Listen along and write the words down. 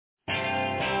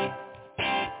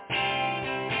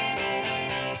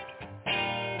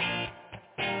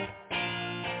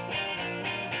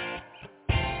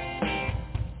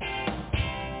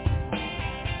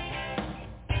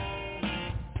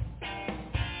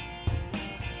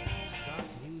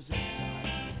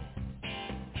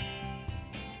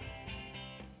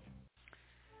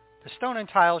The Stone and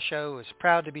Tile Show is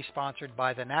proud to be sponsored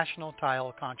by the National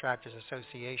Tile Contractors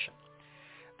Association.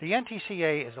 The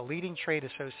NTCA is a leading trade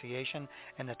association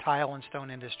in the tile and stone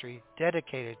industry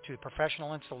dedicated to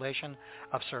professional installation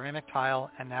of ceramic tile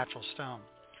and natural stone.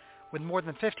 With more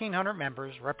than 1,500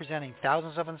 members representing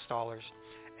thousands of installers,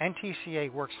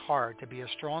 NTCA works hard to be a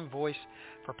strong voice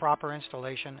for proper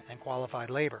installation and qualified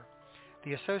labor.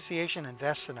 The association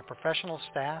invests in a professional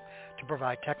staff to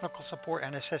provide technical support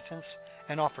and assistance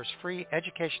and offers free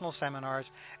educational seminars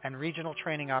and regional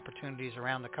training opportunities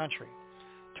around the country.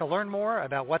 To learn more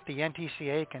about what the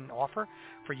NTCA can offer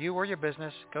for you or your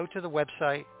business, go to the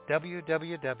website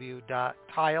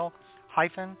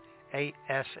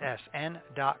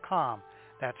www.tile-assn.com.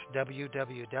 That's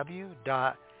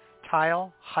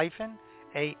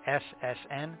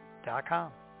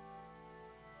www.tile-assn.com.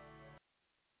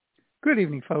 Good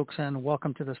evening, folks, and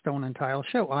welcome to the Stone and Tile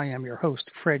Show. I am your host,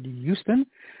 Fred Houston.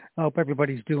 I hope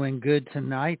everybody's doing good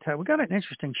tonight. We got an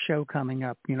interesting show coming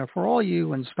up. For all you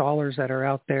installers that are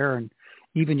out there and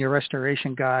even your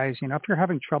restoration guys, if you're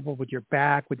having trouble with your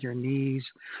back, with your knees,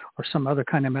 or some other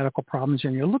kind of medical problems,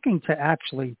 and you're looking to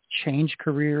actually change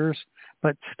careers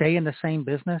but stay in the same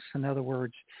business, in other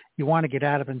words, you want to get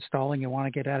out of installing, you want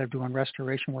to get out of doing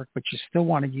restoration work, but you still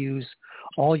want to use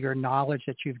all your knowledge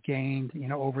that you've gained,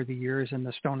 over the years in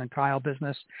the stone and tile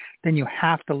business, then you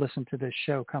have to listen to this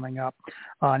show coming up.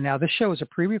 Now, this show is a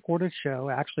pre-recorded show.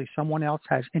 Actually, someone else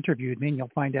has interviewed me, and you'll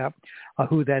find out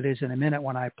who that is in a minute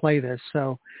when I play this.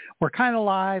 So we're kind of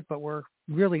live, but we're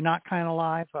really not kind of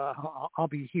live. I'll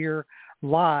be here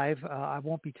live. I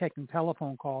won't be taking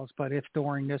telephone calls, but if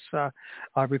during this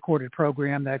recorded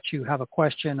program that you have a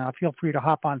question, feel free to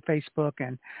hop on Facebook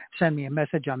and send me a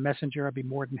message on Messenger. I'd be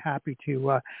more than happy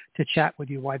to chat with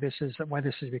you why this is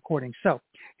recording. So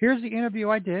here's the interview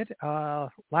I did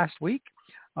last week.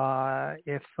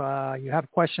 If you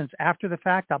have questions after the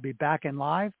fact, I'll be back in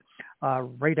live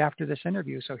right after this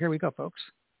interview. So here we go, folks.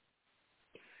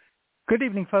 Good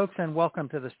evening, folks, and welcome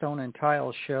to the Stone and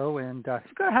Tile Show. And we're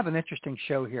going to have an interesting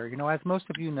show here. As most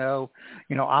of you know,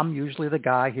 I'm usually the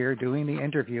guy here doing the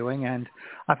interviewing, and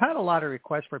I've had a lot of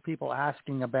requests for people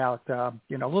asking about, a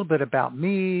little bit about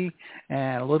me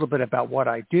and a little bit about what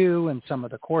I do and some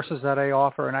of the courses that I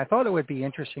offer. And I thought it would be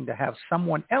interesting to have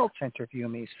someone else interview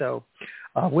me. So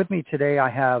with me today, I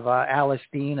have Alice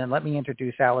Dean, and let me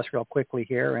introduce Alice real quickly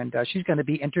here. And she's going to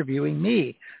be interviewing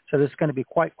me. So this is going to be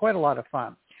quite a lot of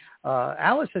fun.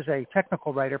 Alice is a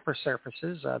technical writer for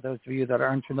Surfaces. Those of you that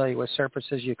are unfamiliar with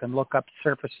Surfaces, you can look up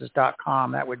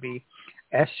surfaces.com. That would be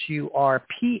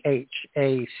SURPHACES.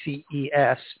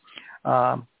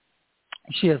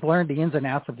 She has learned the ins and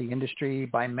outs of the industry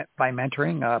by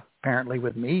mentoring, apparently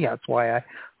with me. That's why I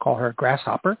call her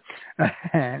Grasshopper,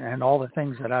 and all the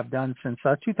things that I've done since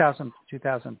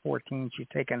 2014. She's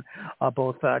taken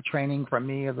both training from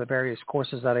me of the various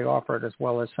courses that I offered, as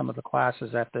well as some of the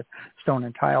classes at the Stone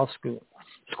and Tile School.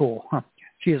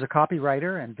 She is a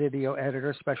copywriter and video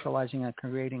editor specializing in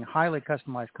creating highly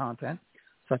customized content,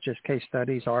 such as case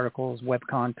studies, articles, web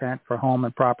content for home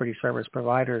and property service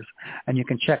providers. And you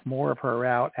can check more of her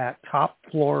out at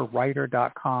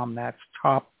topfloorwriter.com. That's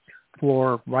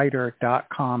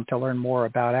topfloorwriter.com to learn more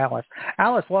about Alice.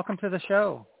 Alice, welcome to the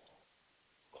show.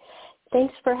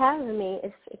 Thanks for having me.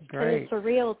 It's kind of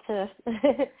surreal to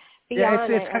be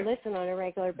on it and listen on a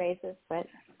regular basis, but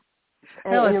I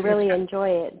really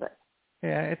enjoy it. But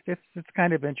yeah, it's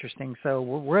kind of interesting. So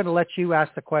we're going to let you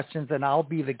ask the questions, and I'll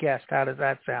be the guest. How does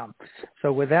that sound?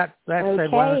 So with that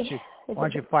said, why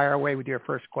don't you fire away with your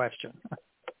first question?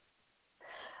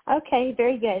 Okay,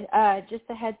 very good. Just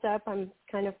a heads up, I'm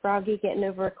kind of froggy getting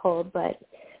over a cold, but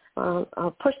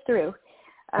I'll push through.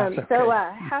 Okay. So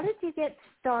how did you get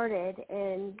started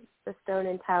in the stone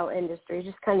and tile industry?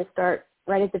 Just kind of start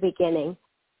right at the beginning.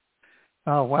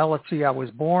 Oh, well, let's see. I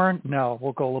was born. No,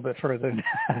 we'll go a little bit further than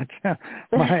that.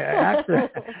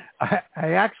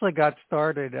 I actually got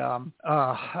started.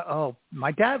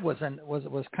 My dad was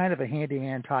kind of a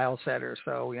handyman tile setter.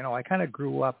 So, I kind of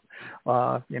grew up,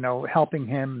 helping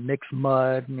him mix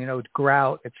mud,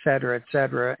 grout, et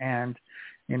cetera. And,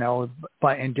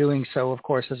 but in doing so, of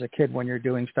course, as a kid, when you're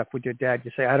doing stuff with your dad,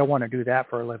 you say, I don't want to do that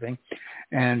for a living.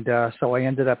 And so I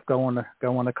ended up going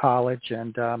to college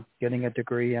and getting a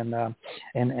degree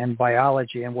in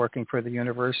biology and working for the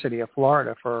University of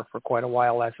Florida for quite a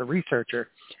while as a researcher.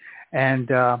 And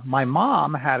my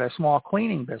mom had a small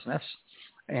cleaning business.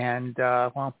 And,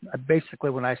 basically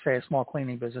when I say a small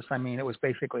cleaning business, I mean it was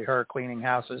basically her cleaning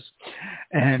houses.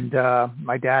 And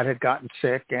my dad had gotten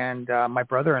sick, and my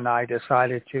brother and I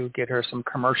decided to get her some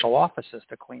commercial offices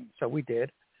to clean. So we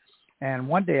did. And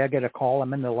one day I get a call.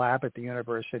 I'm in the lab at the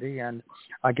university, and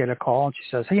I get a call, and she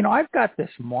says, hey, I've got this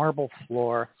marble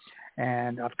floor,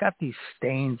 and I've got these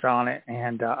stains on it,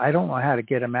 and I don't know how to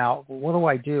get them out. What do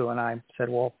I do? And I said,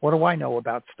 well, what do I know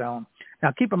about stone?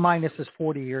 Now, keep in mind, this is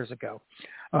 40 years ago,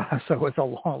 so it's a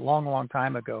long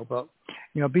time ago. But,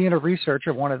 being a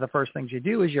researcher, one of the first things you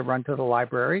do is you run to the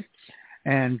library,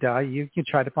 and you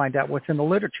try to find out what's in the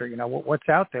literature, what's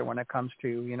out there when it comes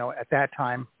to, at that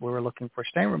time we were looking for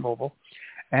stain removal.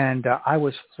 And I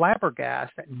was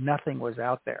flabbergasted that nothing was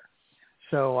out there.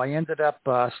 So I ended up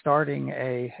starting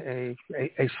a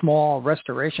small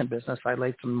restoration business. I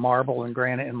laid some marble and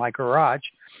granite in my garage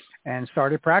and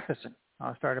started practicing.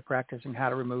 I started practicing how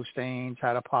to remove stains,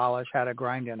 how to polish, how to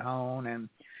grind and hone. And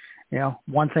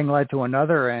one thing led to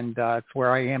another, and it's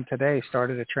where I am today.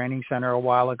 Started a training center a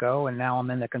while ago, and now I'm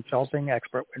in the consulting,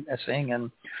 expert witnessing, and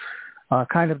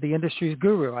kind of the industry's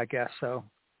guru, I guess. So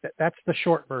that's the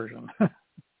short version.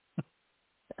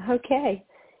 Okay.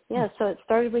 Yeah, so it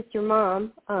started with your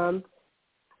mom, and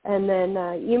then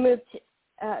you moved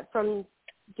from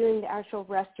doing the actual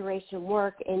restoration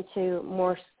work into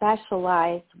more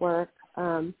specialized work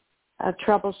of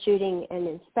troubleshooting and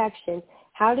inspection.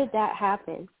 How did that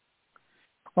happen?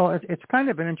 Well, it's kind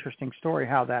of an interesting story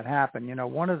how that happened.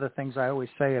 One of the things I always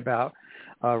say about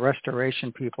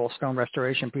restoration people, stone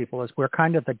restoration people, is we're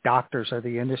kind of the doctors of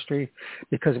the industry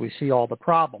because we see all the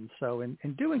problems. So in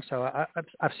doing so,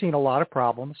 I've seen a lot of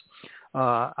problems.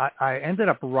 I ended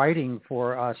up writing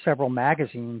for several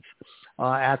magazines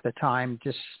at the time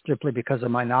just simply because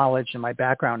of my knowledge and my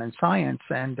background in science.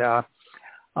 And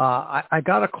I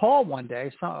got a call one day.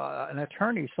 An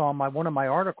attorney saw one of my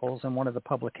articles in one of the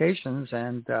publications,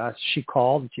 and she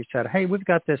called and she said, "Hey, we've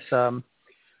got this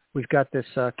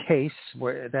case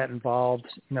that involves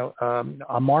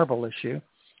a marble issue,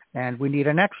 and we need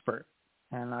an expert."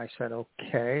 And I said,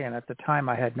 "Okay." And at the time,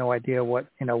 I had no idea what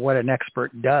an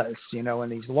expert does, in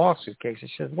these lawsuit cases.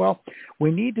 She said, "Well,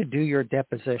 we need to do your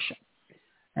deposition."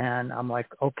 And I'm like,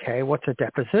 "Okay, what's a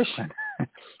deposition?"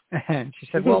 And she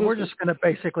said, "Well, we're just going to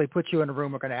basically put you in a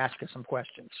room. We're going to ask you some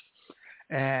questions."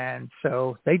 And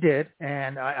so they did.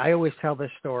 And I always tell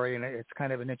this story, and it's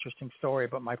kind of an interesting story.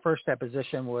 But my first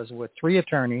deposition was with 3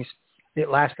 attorneys. It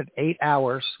lasted 8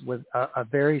 hours with a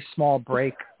very small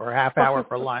break or half hour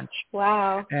for lunch.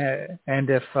 Wow. And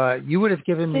if you would have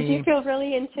given me... Did you feel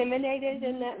really intimidated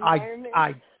in that environment?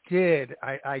 I did.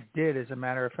 I did, as a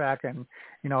matter of fact. And,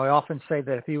 I often say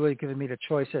that if you would have given me the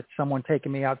choice of someone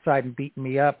taking me outside and beating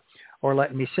me up or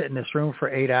letting me sit in this room for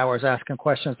 8 hours asking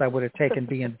questions, I would have taken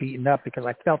being beaten up because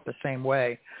I felt the same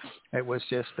way. It was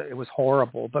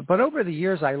horrible. But over the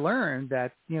years, I learned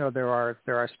that, there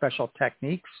are special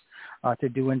techniques to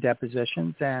do in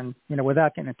depositions. And,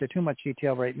 without getting into too much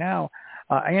detail right now,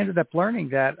 I ended up learning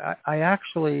that I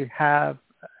actually have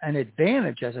an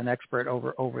advantage as an expert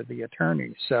over the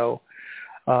attorney. So,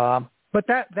 but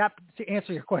that to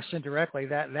answer your question directly,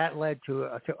 that led to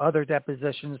other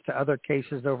depositions, to other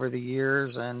cases over the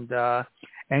years, and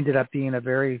ended up being a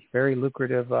very, very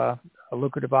lucrative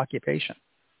occupation.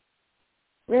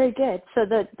 Very good. So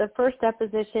the first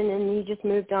deposition, and you just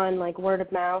moved on like word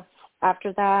of mouth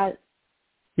after that?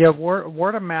 Yeah,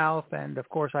 word of mouth, and of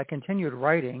course I continued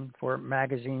writing for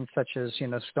magazines such as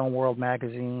Stone World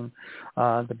magazine,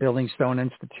 the Building Stone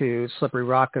Institute, Slippery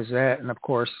Rock Gazette, and of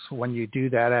course when you do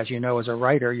that, as as a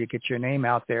writer, you get your name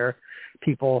out there.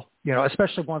 People,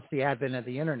 especially once the advent of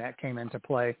the internet came into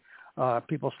play,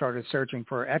 people started searching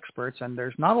for experts, and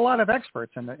there's not a lot of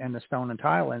experts in the stone and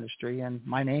tile industry, and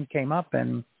my name came up,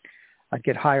 and I'd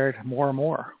get hired more and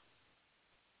more.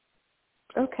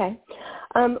 Okay.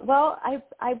 Well,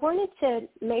 I wanted to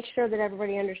make sure that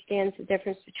everybody understands the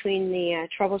difference between the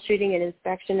troubleshooting and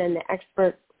inspection and the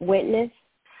expert witness.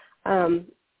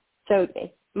 So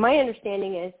my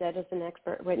understanding is that as an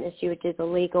expert witness, you would do the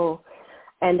legal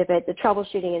end of it. The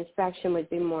troubleshooting inspection would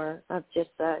be more of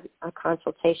just a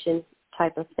consultation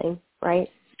type of thing, right?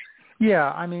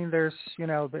 Yeah. I mean, there's,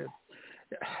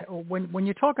 when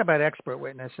you talk about expert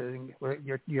witnessing,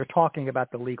 you're talking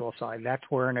about the legal side. That's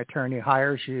where an attorney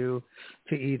hires you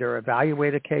to either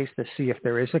evaluate a case to see if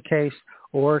there is a case,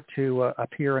 or to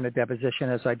appear in a deposition,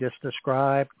 as I just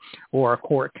described, or a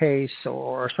court case,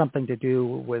 or something to do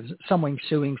with someone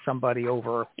suing somebody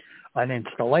over an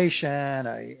installation,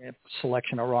 a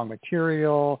selection of wrong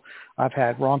material. I've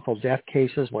had wrongful death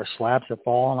cases where slabs have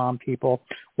fallen on people,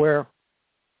 where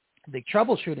the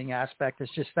troubleshooting aspect is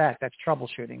just that. That's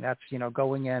troubleshooting. That's,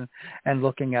 going in and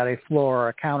looking at a floor or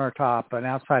a countertop and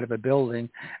outside of a building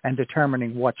and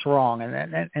determining what's wrong.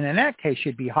 And in that case,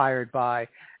 you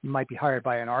might be hired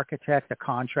by an architect, a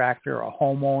contractor, a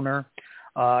homeowner.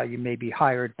 You may be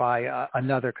hired by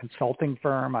another consulting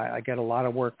firm. I get a lot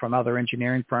of work from other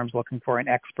engineering firms looking for an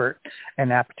expert in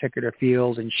that particular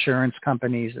field, insurance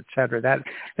companies, et cetera.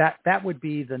 That would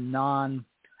be the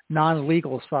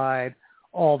non-legal side,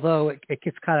 although it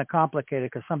gets kind of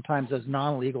complicated because sometimes those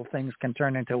non-legal things can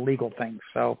turn into legal things.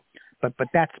 So, but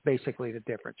that's basically the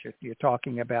difference. You're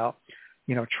talking about,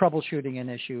 troubleshooting an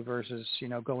issue versus,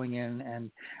 going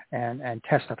in and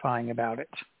testifying about it.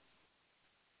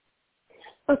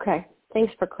 Okay.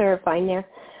 Thanks for clarifying there.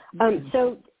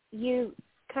 So you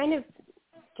kind of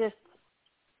just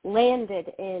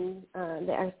landed in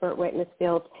the expert witness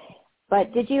field,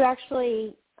 but did you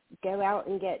actually go out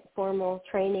and get formal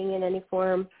training in any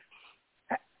form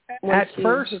once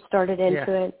you started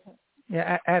into it?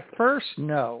 Yeah, at first,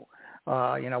 no.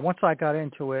 Once I got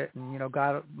into it and,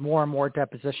 got more and more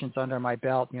depositions under my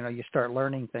belt, you start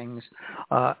learning things.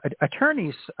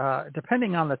 Attorneys,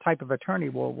 depending on the type of attorney,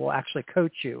 will actually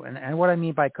coach you. And what I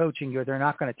mean by coaching you, they're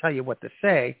not going to tell you what to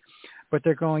say, but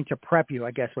they're going to prep you,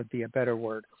 I guess would be a better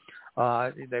word.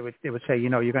 They would say,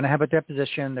 you're going to have a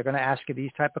deposition. They're going to ask you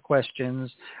these type of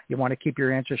questions. You want to keep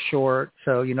your answers short.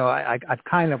 So, I've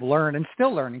kind of learned and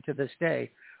still learning to this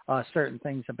day certain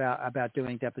things about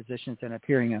doing depositions and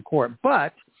appearing in court.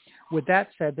 But with that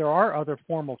said, there are other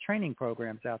formal training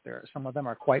programs out there. Some of them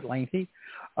are quite lengthy.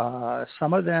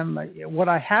 Some of them, what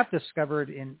I have discovered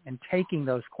in taking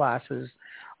those classes,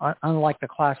 unlike the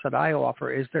class that I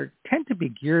offer, is they tend to be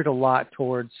geared a lot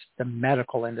towards the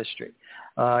medical industry.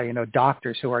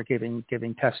 Doctors who are giving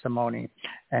testimony,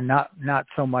 and not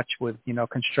so much with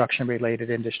construction-related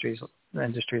industries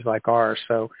like ours.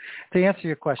 So to answer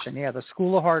your question, the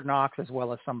School of Hard Knocks as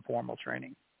well as some formal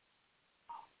training.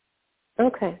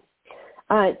 Okay.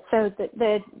 So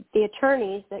the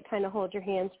attorneys that kind of hold your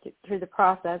hands through the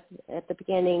process at the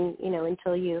beginning,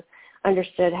 until you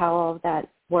understood how all of that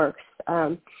works,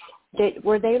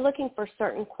 were they looking for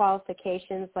certain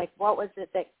qualifications? Like, what was it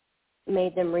that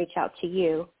made them reach out to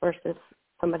you versus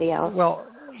somebody else? Well,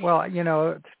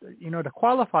 to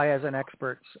qualify as an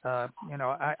expert,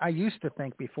 I used to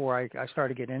think before I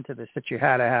started getting into this that you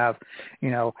had to have, you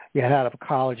had to have a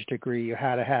college degree, you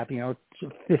had to have,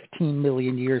 15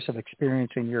 million years of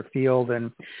experience in your field.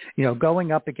 And,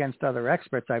 going up against other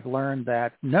experts, I've learned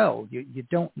that no, you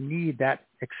don't need that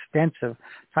extensive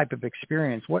type of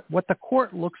experience. What the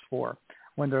court looks for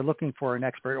when they're looking for an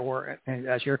expert, or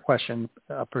as your question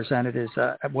presented is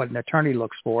what an attorney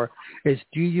looks for, is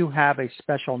do you have a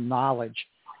special knowledge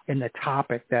in the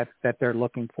topic that they're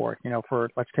looking for?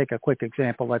 Let's take a quick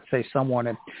example. Let's say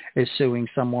someone is suing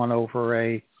someone over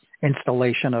a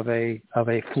installation of a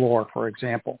floor, for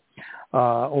example,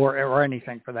 or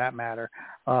anything for that matter.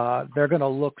 They're going to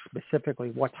look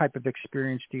specifically, what type of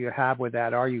experience do you have with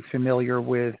that? Are you familiar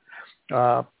with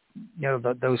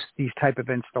these type of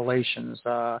installations?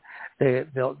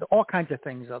 They'll all kinds of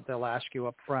things they'll ask you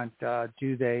up front.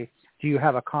 Do you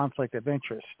have a conflict of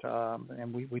interest?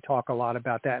 And we talk a lot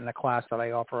about that in the class that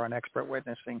I offer on expert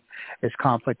witnessing, is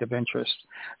conflict of interest.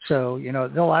 So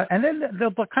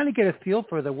they'll kind of get a feel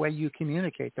for the way you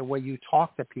communicate, the way you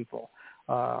talk to people.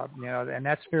 And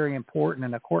that's very important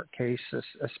in a court case,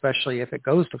 especially if it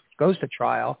goes to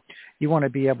trial. You want to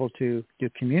be able to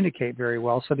communicate very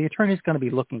well. So the attorney's going to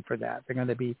be looking for that. They're going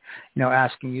to be,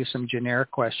 asking you some generic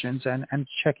questions and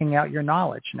checking out your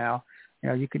knowledge. Now,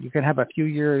 you can have a few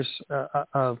years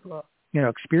of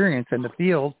experience in the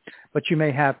field, but you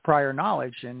may have prior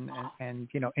knowledge in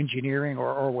engineering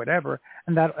or whatever,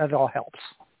 and that all helps.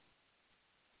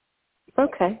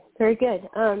 Okay, very good.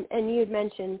 And you had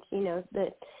mentioned,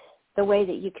 that the way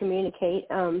that you communicate.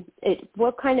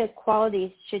 What kind of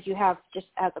qualities should you have just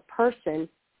as a person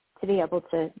to be able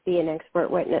to be an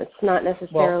expert witness? Not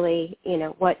necessarily,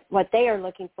 what they are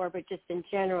looking for, but just in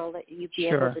general that you be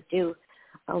able to do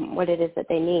what it is that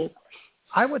they need.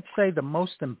 I would say the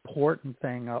most important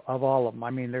thing of all of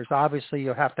them, there's obviously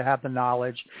you have to have the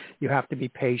knowledge, you have to be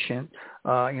patient,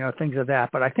 things of that.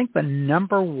 But I think the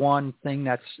number one thing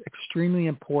that's extremely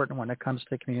important when it comes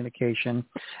to communication,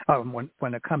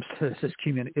 when it comes to this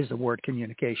is the word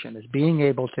communication, is being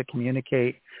able to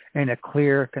communicate in a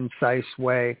clear, concise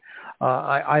way.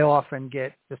 I often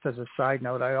get, just as a side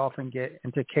note,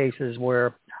 into cases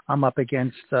where I'm up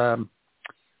against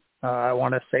I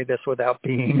want to say this without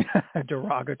being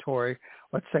derogatory.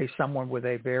 Let's say someone with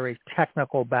a very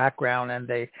technical background, and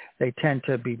they tend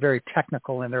to be very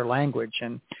technical in their language.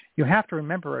 And you have to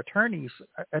remember, attorneys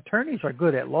are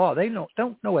good at law. They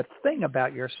don't know a thing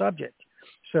about your subject.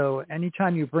 So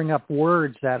anytime you bring up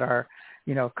words that are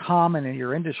common in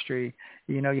your industry,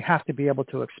 you have to be able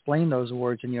to explain those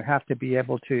words, and you have to be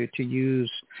able to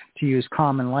use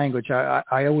common language.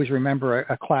 I always remember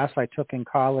a class I took in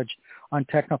college on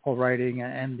technical writing,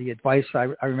 and the advice I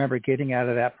remember getting out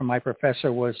of that from my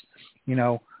professor was,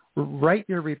 write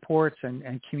your reports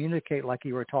and communicate like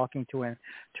you were talking to a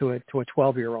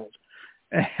 12-year-old.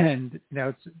 And,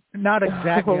 it's not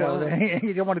exactly,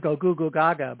 you don't want to go goo goo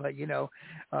gaga, but,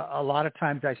 a lot of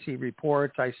times I see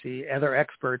reports, I see other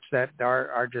experts that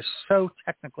are just so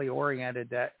technically oriented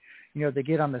that, they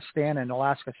get on the stand and they'll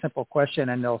ask a simple question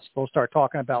and they'll start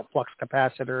talking about flux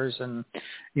capacitors and,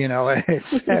 et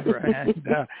cetera.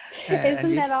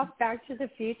 Isn't that off Back to the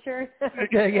Future?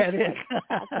 Yeah, it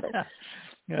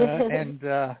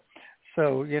is.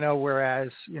 So, whereas,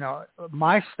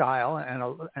 my style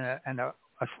and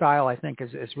a style I think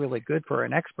is really good for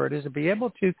an expert is to be able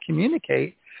to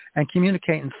communicate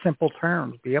in simple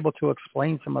terms, be able to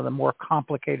explain some of the more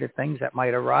complicated things that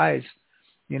might arise,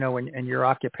 in your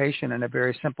occupation in a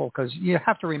very simple, because you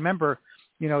have to remember,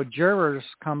 jurors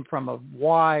come from a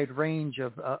wide range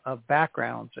of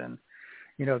backgrounds, and,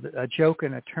 a joke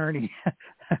an attorney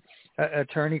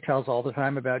tells all the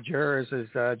time about jurors is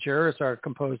jurors are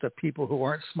composed of people who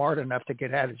aren't smart enough to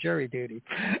get out of jury duty.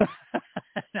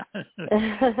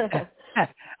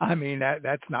 I mean,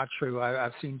 that's not true.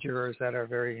 I've seen jurors that are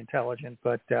very intelligent,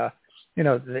 but,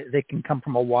 they can come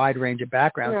from a wide range of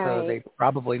backgrounds, right. So they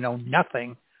probably know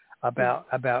nothing about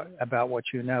what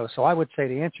you know. So I would say,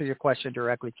 to answer your question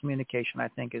directly, communication, I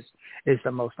think, is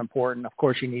the most important. Of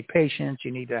course, you need patience.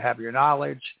 You need to have your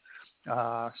knowledge.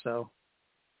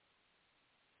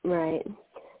 Right.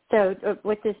 So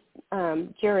with this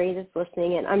jury that's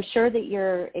listening, and I'm sure that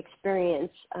your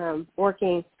experience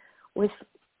working with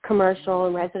commercial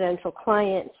and residential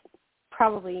clients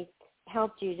probably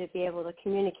helped you to be able to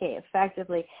communicate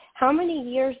effectively. How many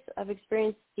years of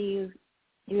experience do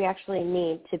you actually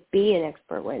need to be an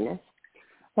expert witness?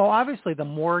 Well, obviously, the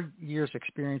more years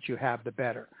experience you have, the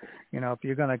better. If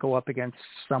you're going to go up against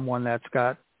someone that's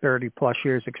got 30-plus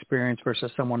years experience versus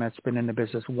someone that's been in the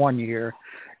business 1 year,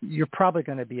 you're probably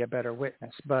going to be a better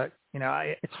witness. But,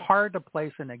 it's hard to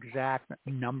place an exact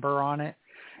number on it,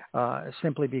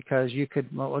 simply because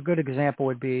a good example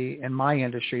would be in my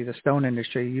industry, the stone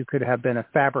industry, you could have been a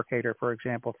fabricator, for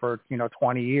example, for,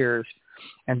 20 years,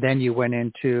 and then you went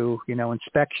into,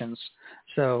 inspections.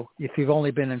 So if you've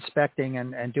only been inspecting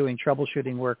and doing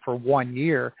troubleshooting work for 1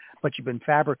 year, but you've been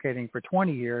fabricating for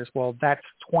 20 years, well, that's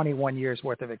 21 years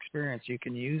worth of experience. You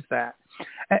can use that.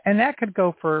 And that could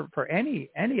go for any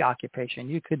occupation.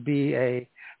 You could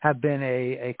have been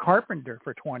a carpenter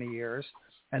for 20 years,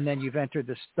 and then you've entered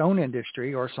the stone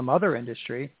industry or some other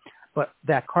industry, but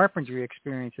that carpentry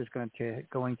experience is going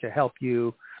to help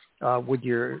you with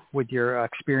your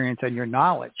experience and your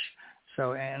knowledge.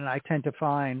 So, and I tend to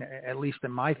find, at least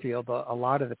in my field, a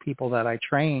lot of the people that I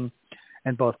train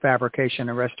in both fabrication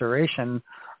and restoration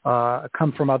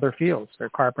come from other fields. They're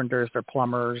carpenters, they're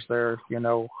plumbers, they're,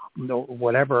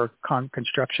 whatever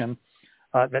construction.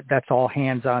 That's all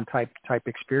hands-on type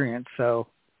experience. So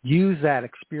use that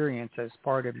experience as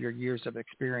part of your years of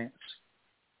experience.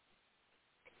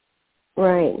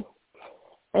 Right.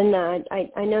 And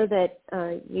I know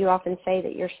that you often say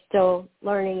that you're still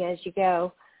learning as you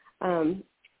go.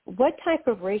 What type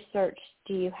of research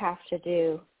do you have to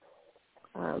do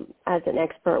as an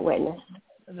expert witness?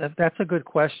 That's a good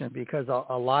question, because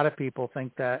a lot of people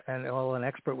think that, an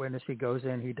expert witness, he goes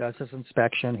in, he does his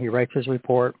inspection, he writes his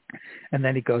report, and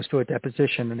then he goes to a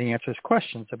deposition and he answers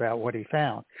questions about what he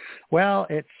found. Well,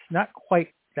 it's not quite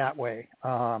that way.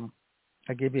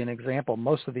 I'll give you an example.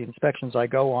 Most of the inspections I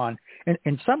go on,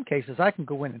 in some cases, I can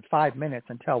go in 5 minutes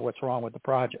and tell what's wrong with the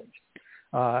project.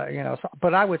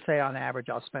 But I would say on average,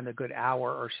 I'll spend a good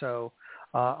hour or so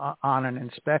on an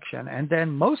inspection. And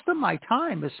then most of my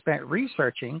time is spent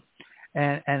researching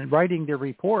and writing the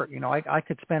report. I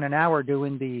could spend an hour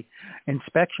doing the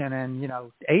inspection and,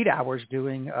 8 hours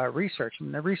doing research.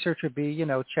 And the research would be,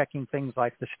 checking things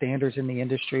like the standards in the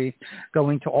industry,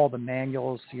 going to all the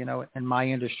manuals. In my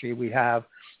industry, we have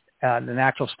the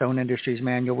Natural Stone Industries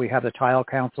Manual. We have the Tile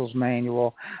Council's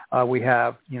Manual. We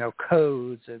have,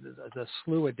 codes, a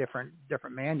slew of different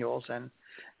manuals. And,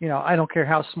 I don't care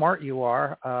how smart you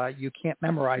are, you can't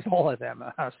memorize all of them.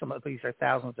 Some of these are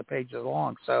thousands of pages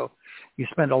long. So you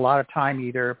spend a lot of time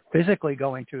either physically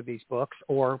going through these books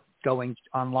or going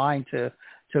online to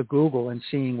Google and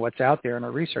seeing what's out there in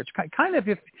a research. Kind of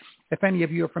if any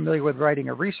of you are familiar with writing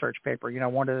a research paper,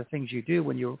 one of the things you do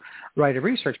when you write a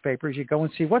research paper is you go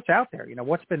and see what's out there,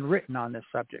 what's been written on this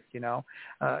subject,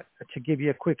 to give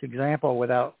you a quick example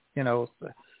without,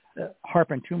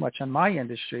 harping too much on my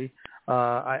industry.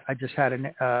 I just had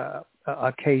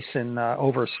a case in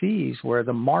overseas where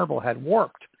the marble had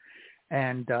warped.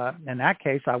 And in that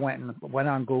case, I went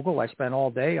on Google. I spent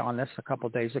all day on this a couple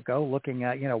of days ago looking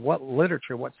at, what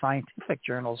literature, what scientific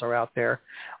journals are out there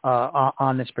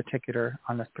on this particular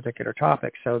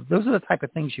topic. So those are the type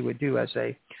of things you would do as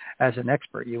an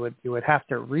expert. You would have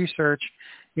to research.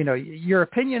 Your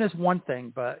opinion is one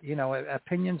thing, but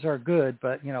opinions are good.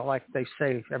 But like they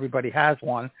say, everybody has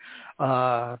one.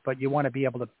 But you want to be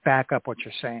able to back up what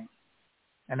you're saying,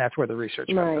 and that's where the research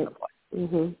comes into play.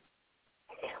 Mm-hmm.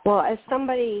 Well, as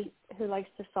somebody who likes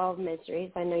to solve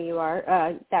mysteries, I know you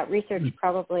are, that research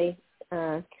probably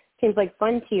seems like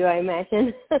fun to you, I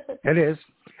imagine. It is.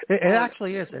 It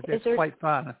actually is. It's quite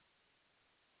fun.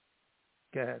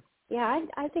 Go ahead. Yeah,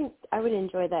 I think I would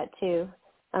enjoy that too.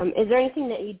 Is there anything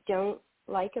that you don't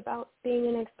like about being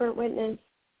an expert witness?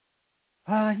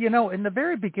 In the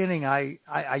very beginning,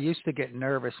 I used to get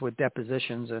nervous with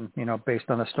depositions and, based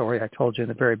on the story I told you in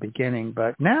the very beginning.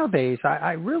 But nowadays,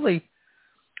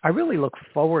 I really look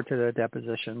forward to the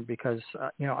deposition because,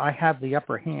 I have the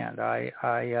upper hand.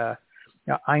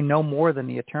 I know more than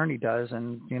the attorney does,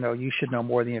 and, you should know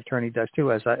more than the attorney does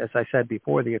too. As I said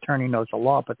before, the attorney knows the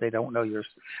law, but they don't know your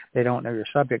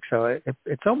subject. So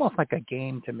it's almost like a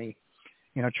game to me,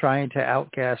 trying to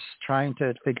outguess, trying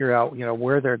to figure out,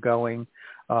 where they're going,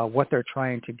 what they're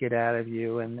trying to get out of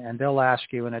you. And they'll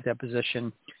ask you in a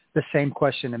deposition the same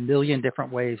question a million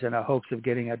different ways in the hopes of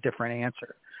getting a different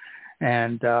answer.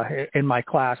 And in my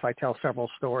class, I tell several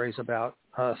stories about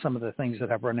some of the things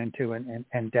that I've run into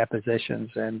in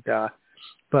depositions.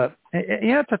 But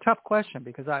it's a tough question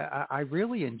because I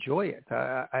really enjoy it.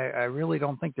 I really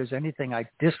don't think there's anything I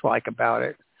dislike about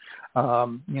it.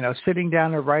 Sitting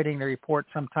down and writing the report,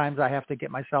 sometimes I have to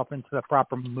get myself into the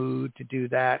proper mood to do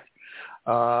that.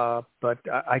 But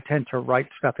I tend to write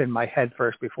stuff in my head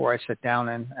first before I sit down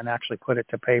and actually put it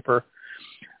to paper.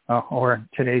 Or in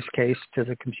today's case, to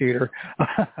the computer.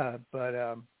 But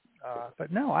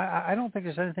no, I don't think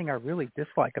there's anything I really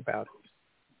dislike about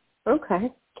it.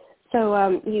 Okay.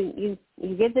 So you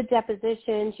give the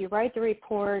depositions, you write the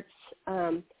reports.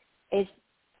 Does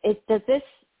this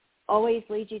always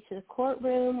lead you to the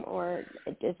courtroom, or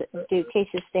do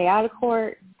cases stay out of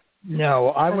court? No,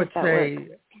 I would say,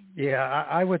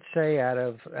 I would say out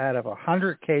of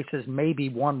 100 cases, maybe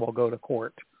one will go to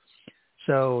court.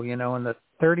 So, in the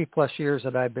 30 plus years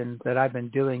that I've been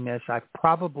doing this, I've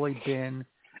probably been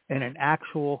in an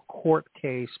actual court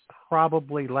case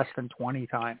probably less than 20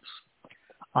 times.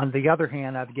 On the other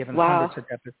hand, I've given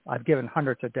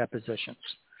hundreds of depositions.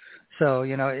 So,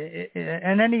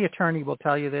 and any attorney will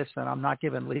tell you this, and I'm not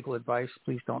giving legal advice.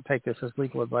 Please don't take this as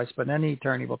legal advice, but any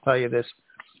attorney will tell you this.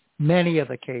 Many of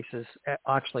the cases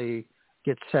actually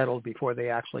get settled before they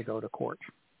actually go to court.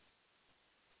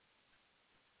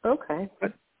 Okay.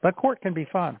 But court can be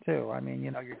fun too. I mean,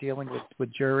 you're dealing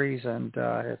with juries, and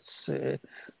it's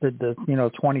the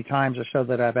 20 times or so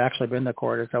that I've actually been to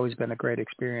court. It's always been a great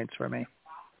experience for me.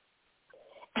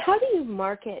 How do you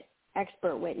market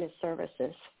expert witness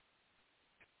services?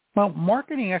 Well,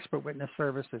 marketing expert witness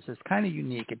services is kind of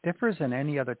unique. It differs in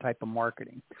any other type of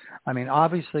marketing. I mean,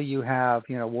 obviously you have,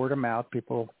 word of mouth.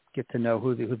 People get to know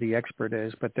who the expert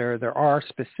is, but there are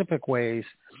specific ways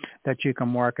that you can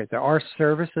market. There are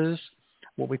services,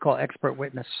 what we call expert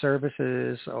witness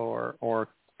services or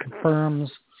firms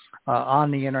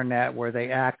on the internet where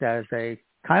they act as a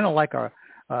kind of like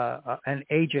an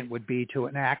agent would be to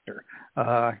an actor.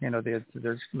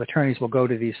 The attorneys will go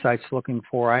to these sites looking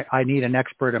for, I need an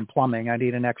expert in plumbing. I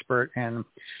need an expert in,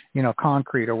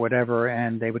 concrete or whatever.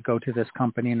 And they would go to this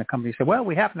company, and the company said, well,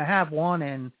 we happen to have one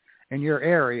in your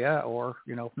area, or,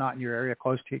 if not in your area,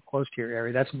 close to your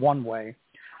area. That's one way.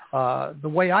 The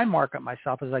way I market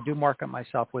myself is I do market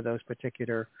myself with those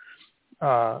particular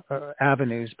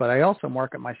avenues, but I also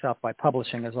market myself by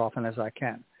publishing as often as I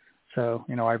can. So,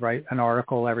 I write an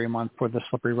article every month for the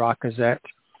Slippery Rock Gazette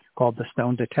called The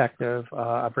Stone Detective.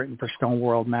 I've written for Stone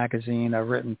World magazine. I've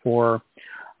written for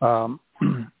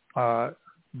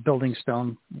Building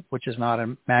Stone, which is not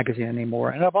a magazine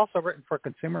anymore. And I've also written for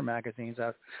consumer magazines.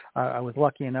 I was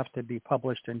lucky enough to be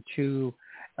published in two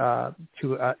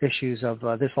issues of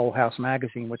This Old House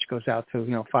magazine, which goes out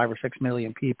to 5 or 6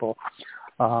 million people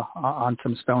on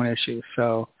some Stone issues.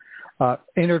 So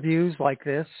interviews like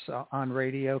this on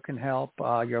radio can help.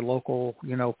 Your local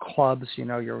clubs,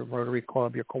 your Rotary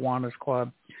Club, your Kiwanis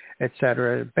Club, et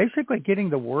cetera. Basically getting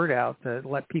the word out to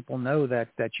let people know that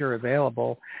you're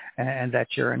available and that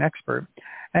you're an expert.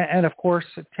 And of course,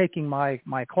 taking my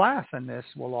class in this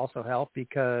will also help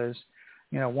because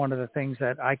one of the things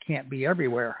that I can't be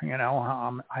everywhere.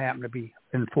 I happen to be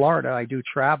in Florida. I do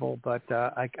travel, but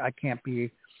I can't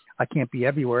be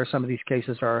everywhere. Some of these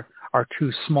cases are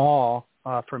too small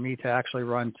for me to actually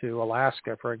run to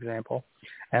Alaska, for example,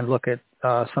 and look at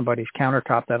somebody's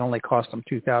countertop that only cost them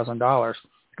 $2,000.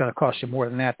 It's going to cost you more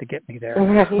than that to get me there.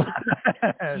 Right.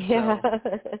 Yeah.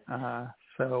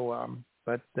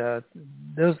 But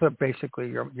those are basically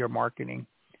your marketing.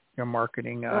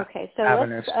 Okay, so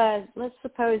avenues. let's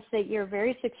suppose that you're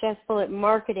very successful at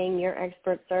marketing your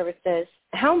expert services.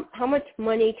 How much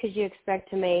money could you expect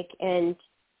to make, and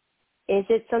is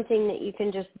it something that you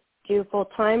can just do full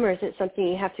time, or is it something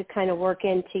you have to kind of work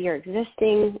into your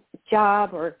existing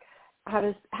job, or how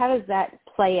does that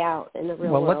play out in the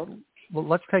real world?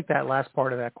 Let's take that last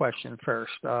part of that question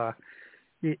first.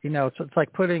 It's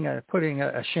like putting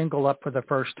a shingle up for the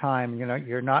first time.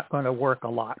 You're not going to work a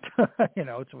lot.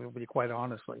 To be quite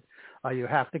honestly, you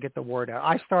have to get the word out.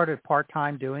 I started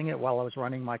part-time doing it while I was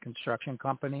running my construction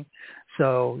company.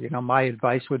 So, my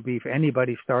advice would be for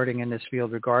anybody starting in this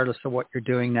field, regardless of what you're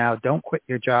doing now, don't quit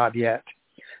your job yet.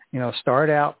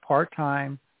 Start out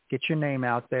part-time, get your name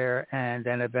out there, and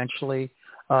then eventually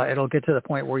it'll get to the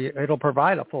point where it'll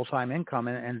provide a full-time income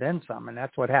and then some. And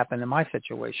that's what happened in my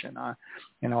situation. I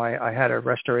had a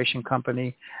restoration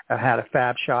company, I had a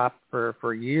fab shop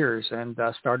for years, and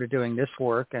started doing this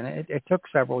work. And it took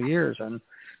several years. And,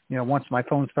 once my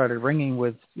phone started ringing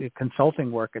with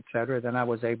consulting work, et cetera, then I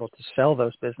was able to sell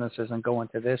those businesses and go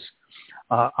into this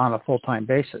on a full-time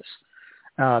basis.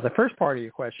 The first part of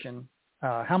your question,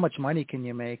 how much money can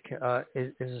you make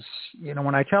is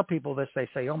when I tell people this, they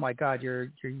say, oh my God,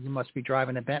 you must be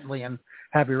driving a Bentley and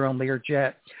have your own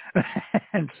Learjet.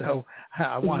 And so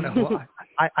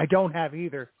I don't have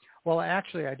either. Well,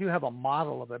 actually I do have a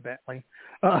model of a Bentley,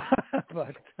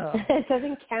 but it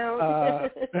doesn't count.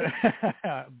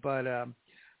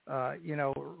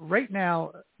 Right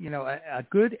now, a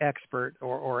good expert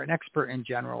or an expert in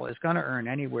general is going to earn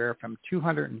anywhere from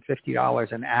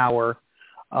 $250 an hour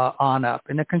on up.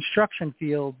 In the construction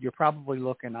field, you're probably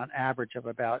looking on average of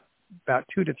about $200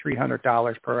 to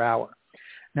 $300 per hour.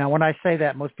 Now, when I say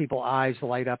that, most people's eyes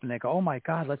light up and they go, oh my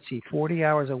God, let's see, 40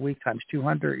 hours a week times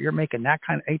 200. You're making that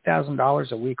kind of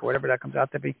 $8,000 a week or whatever that comes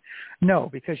out to be. No,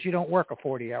 because you don't work a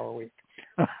 40-hour week.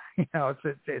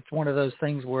 It's one of those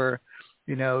things where,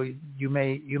 you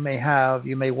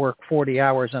may work 40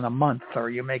 hours in a month, or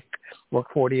you may work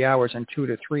 40 hours in 2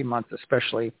 to 3 months,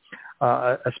 especially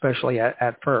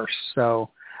at first. So,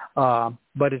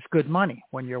 but it's good money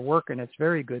when you're working. It's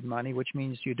very good money, which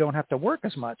means you don't have to work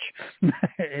as much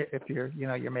if you're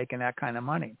making that kind of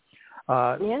money.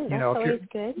 That's always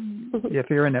good. if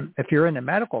you're in the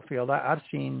medical field, I've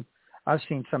seen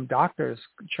some doctors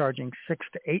charging $600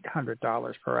 to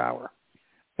 $800 per hour.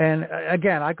 And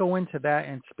again, I go into that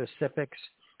in specifics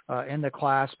in the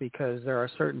class, because there are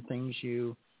certain things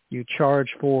you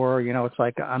charge for. It's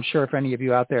like, I'm sure if any of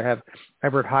you out there have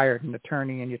ever hired an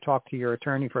attorney and you talk to your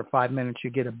attorney for 5 minutes,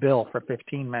 you get a bill for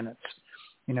 15 minutes.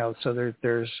 So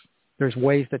there's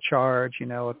ways to charge.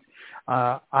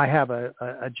 I have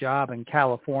a job in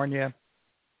California.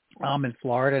 I'm in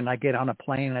Florida, and I get on a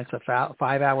plane, and it's a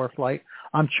 5-hour flight.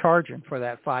 I'm charging for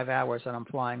that 5 hours that I'm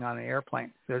flying on an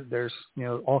airplane. There's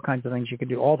all kinds of things you can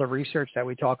do. All the research that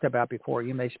we talked about before,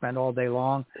 you may spend all day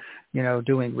long,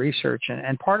 doing research.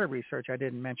 And part of research I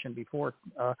didn't mention before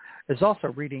is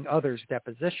also reading others'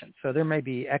 depositions. So there may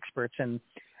be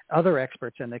other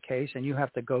experts in the case, and you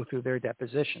have to go through their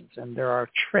depositions. And there are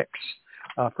tricks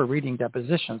for reading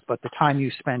depositions, but the time you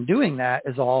spend doing that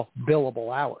is all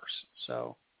billable hours.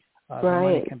 So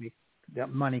right. the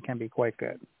money can be quite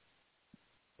good.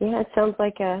 Yeah, it sounds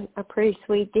like a pretty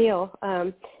sweet deal.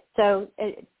 So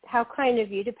how kind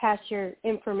of you to pass your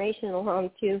information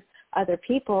along to other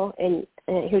people and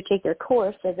who take your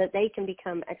course so that they can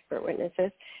become expert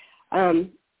witnesses.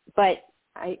 But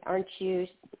aren't you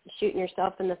shooting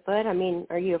yourself in the foot? I mean,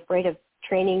 are you afraid of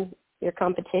training your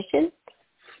competition?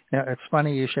 Yeah, it's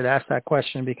funny you should ask that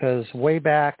question, because way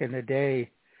back in the day,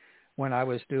 when I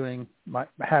was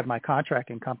had my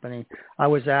contracting company, I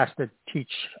was asked to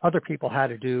teach other people how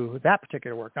to do that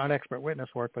particular work, not expert witness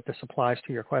work, but this applies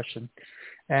to your question.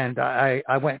 And I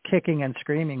went kicking and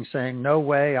screaming, saying, no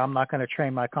way, I'm not going to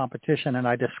train my competition. And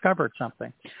I discovered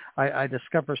something. I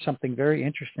discovered something very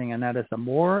interesting, and that is the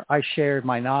more I shared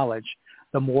my knowledge,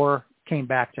 the more came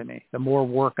back to me, the more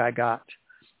work I got.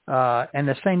 And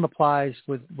the same applies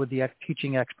with the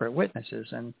teaching expert witnesses.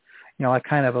 And I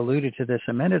kind of alluded to this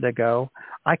a minute ago.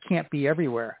 I can't be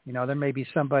everywhere. There may be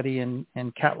somebody in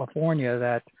California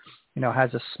that,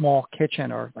 has a small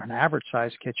kitchen or an average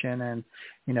sized kitchen, and,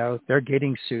 they're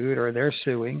getting sued or they're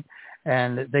suing.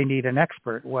 and they need an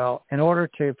expert. Well, in order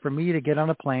for me to get on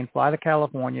a plane, fly to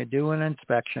California, do an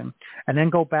inspection, and then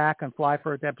go back and fly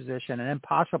for a deposition, and then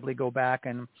possibly go back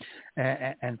and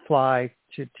fly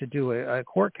to do a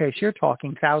court case, you're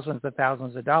talking thousands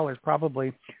of dollars,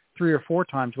 probably 3 or 4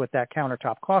 times what that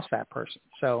countertop cost that person.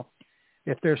 So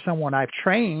if there's someone I've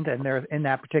trained and they're in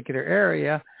that particular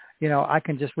area, I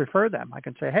can just refer them. I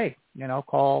can say, hey,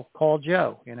 call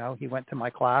Joe. He went to my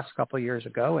class a couple of years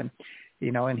ago, and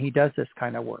he does this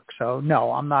kind of work. So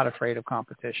no, I'm not afraid of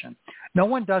competition. No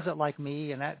one does it like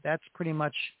me, and that's pretty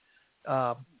much,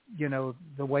 the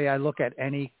way I look at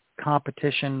any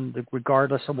competition,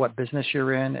 regardless of what business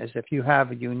you're in, is if you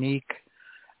have a unique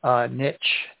niche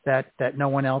that no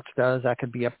one else does. That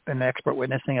could be an expert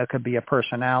witnessing. It could be a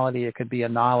personality. It could be a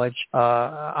knowledge.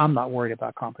 I'm not worried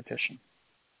about competition.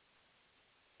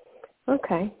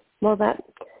 Okay. Well, that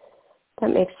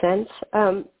makes sense.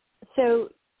 So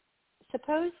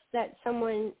suppose that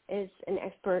someone is an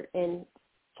expert in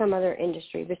some other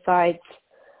industry besides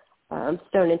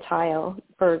stone and tile,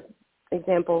 for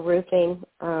example, roofing,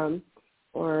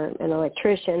 or an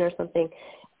electrician or something.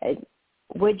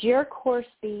 Would your course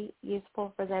be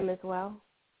useful for them as well?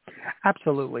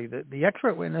 Absolutely. The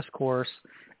expert witness course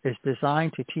is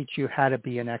designed to teach you how to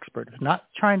be an expert. It's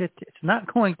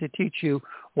not going to teach you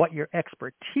what your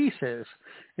expertise is.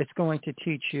 It's going to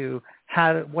teach you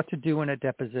what to do in a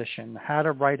deposition, how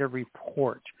to write a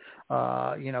report.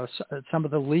 Some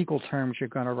of the legal terms you're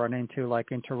going to run into,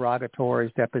 like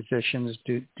interrogatories, depositions,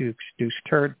 deuce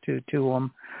tur to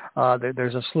them.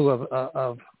 There's a slew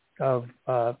of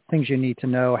things you need to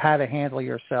know, how to handle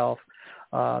yourself,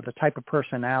 the type of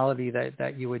personality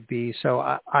that you would be. So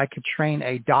I could train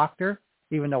a doctor,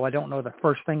 even though I don't know the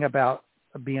first thing about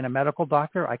being a medical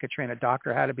doctor. I could train a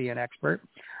doctor how to be an expert.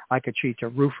 I could teach a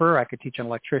roofer. I could teach an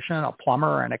electrician, a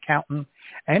plumber, an accountant,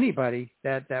 anybody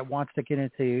that wants to get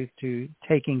into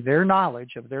taking their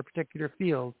knowledge of their particular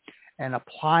field and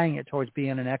applying it towards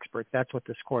being an expert. That's what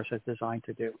this course is designed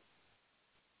to do.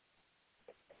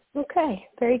 Okay,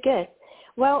 very good.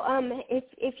 Well,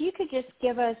 if you could just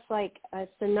give us like a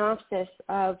synopsis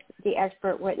of the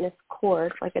expert witness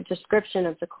course, like a description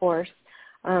of the course,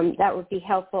 that would be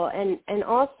helpful. And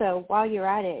also, while you're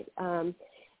at it,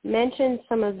 mention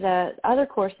some of the other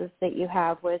courses that you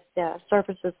have with the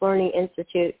Surfaces Learning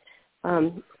Institute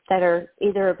that are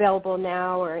either available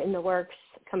now or in the works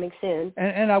coming soon.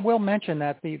 And I will mention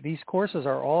that these courses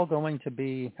are all going to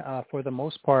be, for the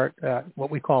most part, what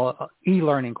we call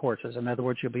e-learning courses. In other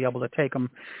words, you'll be able to take them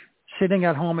sitting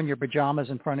at home in your pajamas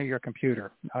in front of your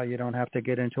computer. You don't have to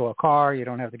get into a car. You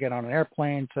don't have to get on an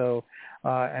airplane. So,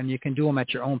 and you can do them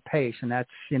at your own pace. And that's,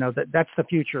 that's the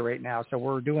future right now. So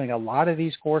we're doing a lot of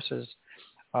these courses.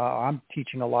 I'm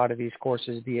teaching a lot of these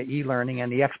courses via e-learning,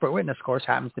 and the expert witness course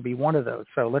happens to be one of those.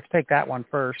 So let's take that one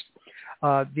first.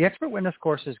 The expert witness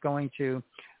course is going to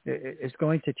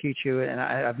teach you, and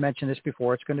I've mentioned this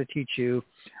before. It's going to teach you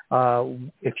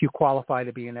if you qualify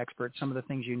to be an expert, some of the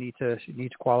things you need to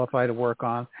qualify to work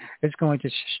on. It's going to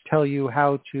tell you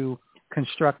how to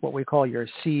construct what we call your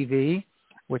CV,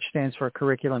 which stands for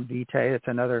curriculum vitae. It's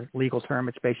another legal term.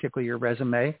 It's basically your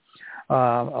resume. A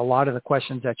lot of the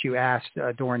questions that you asked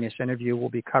during this interview will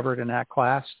be covered in that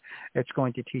class. It's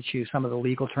going to teach you some of the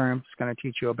legal terms. It's going to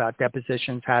teach you about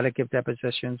depositions, how to give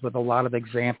depositions with a lot of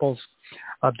examples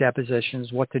of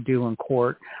depositions, what to do in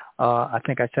court. I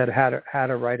think I said how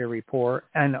to write a report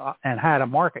and how to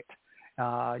market.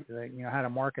 How to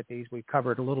market these. We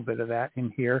covered a little bit of that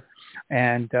in here,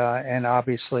 and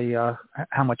obviously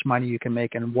how much money you can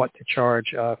make and what to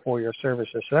charge for your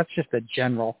services. So that's just a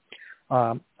general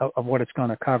of what it's going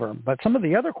to cover. But some of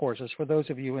the other courses, for those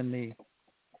of you in the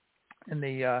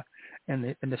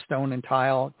stone and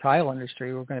tile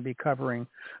industry, we're going to be covering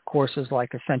courses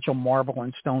like essential marble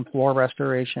and stone floor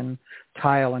restoration,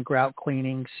 tile and grout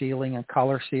cleaning, sealing and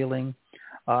color sealing,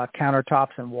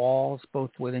 countertops and walls,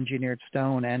 both with engineered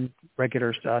stone and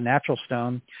regular natural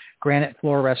stone, granite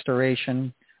floor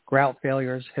restoration, grout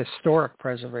failures, historic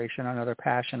preservation, another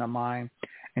passion of mine,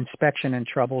 inspection and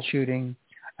troubleshooting,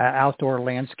 outdoor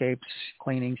landscapes,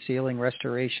 cleaning, sealing,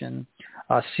 restoration,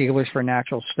 sealers for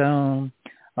natural stone,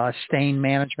 stain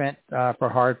management for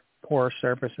hard porous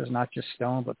surfaces, not just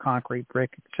stone, but concrete,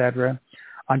 brick, etc.,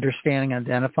 understanding and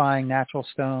identifying natural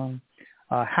stone,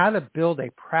 how to build a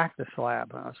practice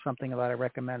lab, something that I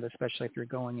recommend, especially if you're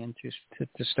going into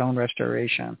stone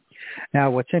restoration. Now,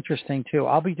 what's interesting, too,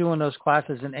 I'll be doing those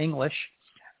classes in English,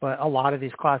 but a lot of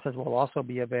these classes will also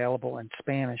be available in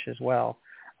Spanish as well.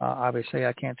 Obviously,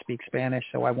 I can't speak Spanish,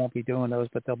 so I won't be doing those,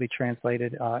 but they'll be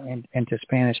translated into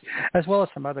Spanish, as well as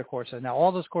some other courses. Now,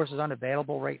 all those courses aren't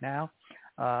available right now.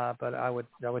 but I would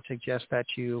suggest that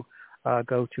you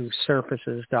go to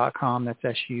surfaces.com. That's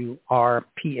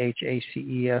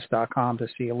surpaces.com to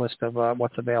see a list of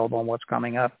what's available and what's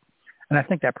coming up. And I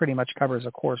think that pretty much covers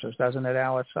the courses, doesn't it,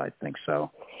 Alice? I think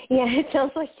so. Yeah, it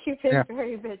sounds like you've been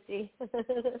very busy.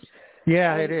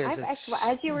 Yeah, it is. Actually,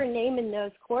 as you were naming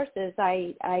those courses,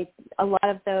 a lot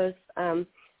of those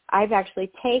I've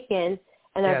actually taken,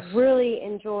 and yes. I've really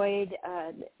enjoyed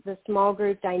the small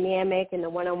group dynamic and the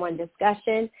one-on-one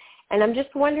discussion. And I'm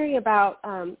just wondering about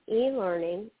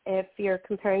e-learning, if you're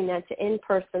comparing that to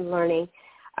in-person learning.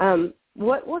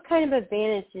 What kind of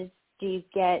advantages do you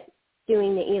get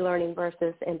doing the e-learning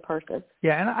versus in person?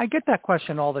 Yeah, and I get that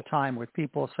question all the time where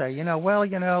people say,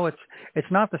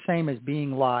 it's not the same as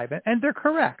being live. And they're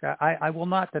correct. I will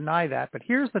not deny that. But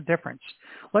here's the difference.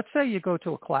 Let's say you go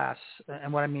to a class,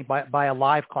 and what I mean by a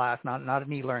live class, not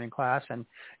an e-learning class. And,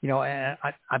 and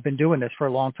I've been doing this for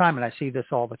a long time, and I see this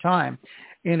all the time.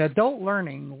 In adult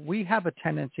learning, we have a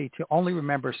tendency to only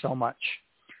remember so much.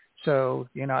 So,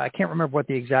 I can't remember what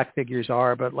the exact figures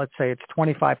are, but let's say it's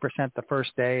 25% the first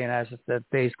day, and as the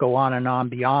days go on and on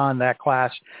beyond that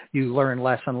class, you learn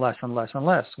less and less and less and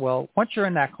less. Well, once you're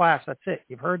in that class, that's it.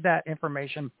 You've heard that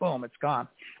information, boom, it's gone.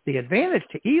 The advantage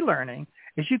to e-learning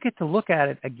is you get to look at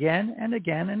it again and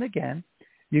again and again.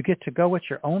 You get to go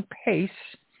at your own pace,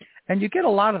 and you get a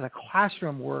lot of the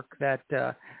classroom work that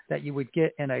you would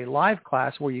get in a live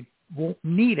class where you won't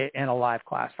need it in a live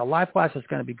class. A live class is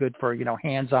going to be good for,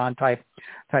 hands-on type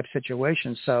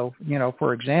situations. So,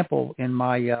 for example, in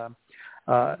my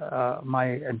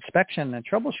my inspection and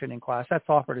troubleshooting class, that's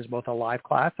offered as both a live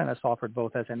class and it's offered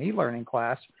both as an e-learning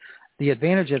class. The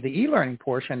advantage of the e-learning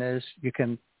portion is you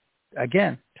can,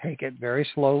 again, take it very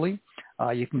slowly.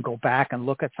 You can go back and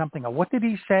look at something. What did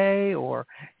he say? Or,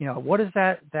 what is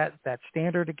that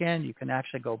standard again? You can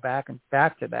actually go back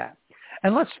to that.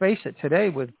 And let's face it, today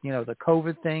with, the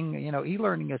COVID thing,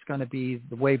 e-learning is going to be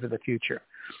the wave of the future.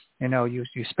 You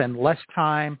spend less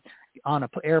time on an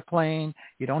airplane.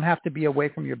 You don't have to be away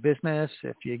from your business.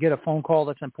 If you get a phone call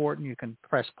that's important, you can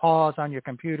press pause on your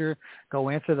computer, go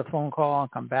answer the phone call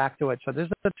and come back to it. So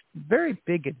there's a very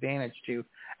big advantage to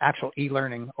actual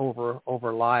e-learning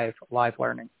over live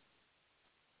learning.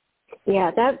 Yeah,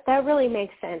 that really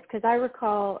makes sense, because I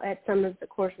recall at some of the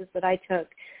courses that I took,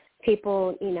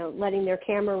 people, letting their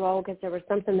camera roll because there was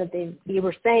something that you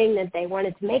were saying that they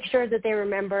wanted to make sure that they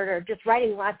remembered, or just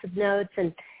writing lots of notes.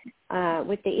 And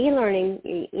with the e-learning,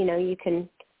 you can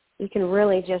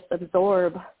really just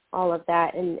absorb all of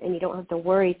that, and you don't have to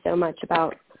worry so much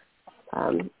about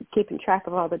keeping track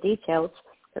of all the details,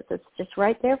 because it's just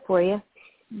right there for you.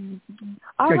 Mm-hmm.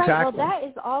 All right, well, that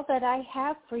is all that I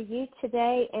have for you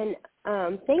today, and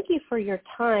thank you for your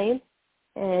time.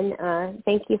 And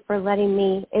thank you for letting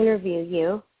me interview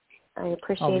you. I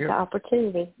appreciate the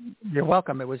opportunity. You're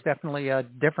welcome. It was definitely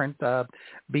different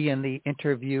being the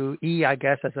interviewee, I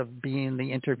guess, as of being the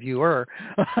interviewer.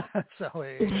 So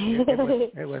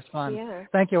it was fun. Yeah.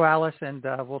 Thank you, Alice, and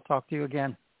we'll talk to you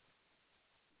again.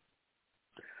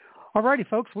 All righty,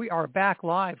 folks, we are back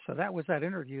live. So that was that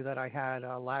interview that I had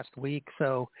last week.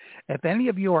 So if any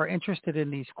of you are interested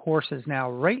in these courses now,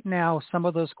 right now, some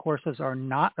of those courses are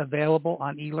not available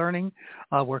on e-learning.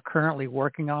 We're currently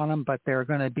working on them, but they're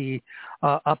going to be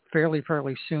up fairly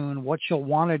soon. What you'll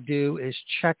want to do is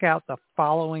check out the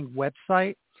following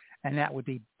website, and that would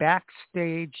be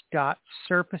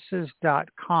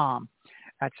backstage.surfaces.com.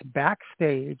 That's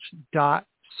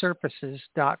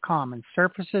backstage.surfaces.com. And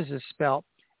surfaces is spelled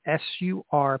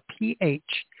SURPHACES.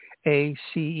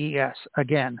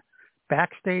 Again,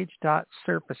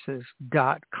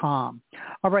 backstage.surfaces.com.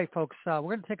 All right, folks, we're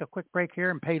going to take a quick break here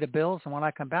and pay the bills. And when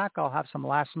I come back, I'll have some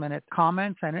last-minute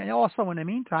comments. And also, in the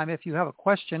meantime, if you have a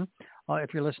question,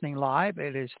 if you're listening live,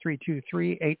 it is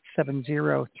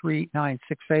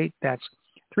 323-870-3968. That's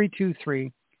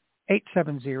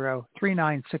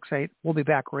 323-870-3968. We'll be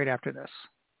back right after this.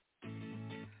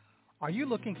 Are you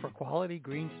looking for quality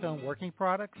greenstone working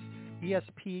products?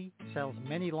 ESP sells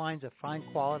many lines of fine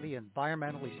quality,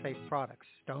 environmentally safe products.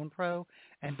 Stone Pro,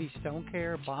 NB Stone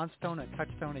Care, Bondstone and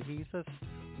Touchstone adhesives,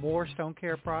 more Stone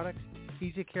Care products,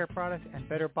 Easy Care products, and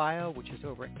Better Bio, which is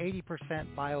over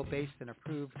 80% bio-based and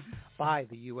approved by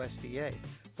the USDA.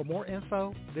 For more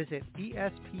info, visit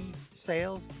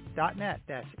espsales.net.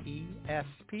 That's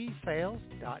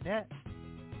espsales.net.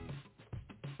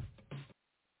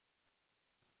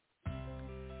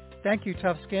 Thank you,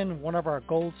 Tough Skin, one of our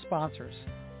gold sponsors.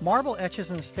 Marble etches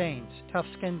and stains. Tough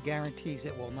Skin guarantees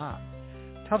it will not.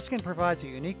 Tough Skin provides a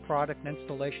unique product and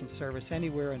installation service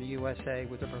anywhere in the USA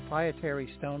with their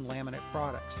proprietary stone laminate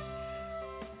products.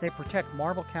 They protect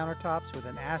marble countertops with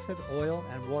an acid, oil,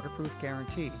 and waterproof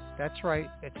guarantee. That's right,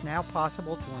 it's now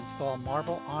possible to install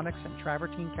marble, onyx, and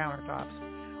travertine countertops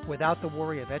without the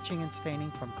worry of etching and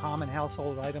staining from common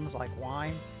household items like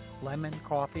wine, lemon,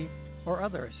 coffee, or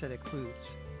other acidic foods.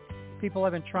 People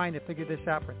have been trying to figure this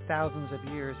out for thousands of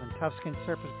years, and Toughskin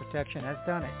Surface Protection has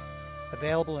done it.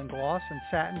 Available in gloss and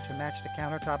satin to match the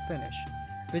countertop finish.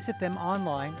 Visit them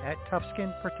online at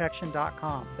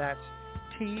toughskinprotection.com. That's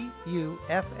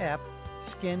TUFF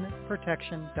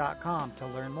skinprotection.com to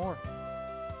learn more.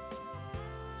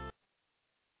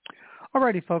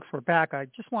 Alrighty, folks, we're back. I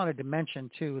just wanted to mention,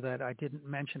 too, that I didn't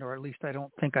mention, or at least I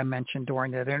don't think I mentioned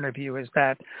during that interview, is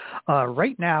that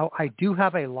right now I do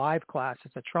have a live class.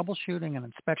 It's a troubleshooting and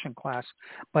inspection class,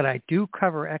 but I do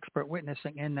cover expert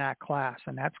witnessing in that class,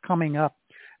 and that's coming up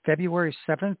February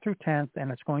 7th through 10th,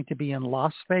 and it's going to be in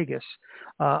Las Vegas.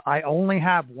 I only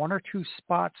have 1 or 2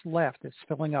 spots left. It's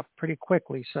filling up pretty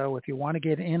quickly, so if you want to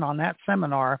get in on that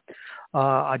seminar,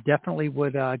 I definitely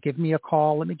would give me a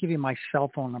call. Let me give you my cell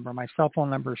phone number. My cell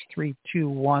phone number is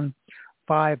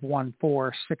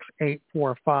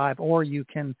 321-514-6845, or you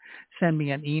can send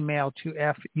me an email to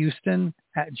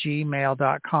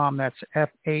fhouston@gmail.com. That's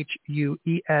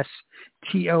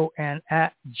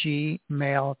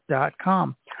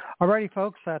FHUESTON@gmail.com. All righty,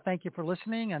 folks. Thank you for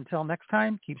listening. Until next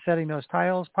time, keep setting those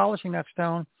tiles, polishing that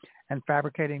stone, and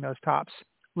fabricating those tops.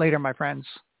 Later, my friends.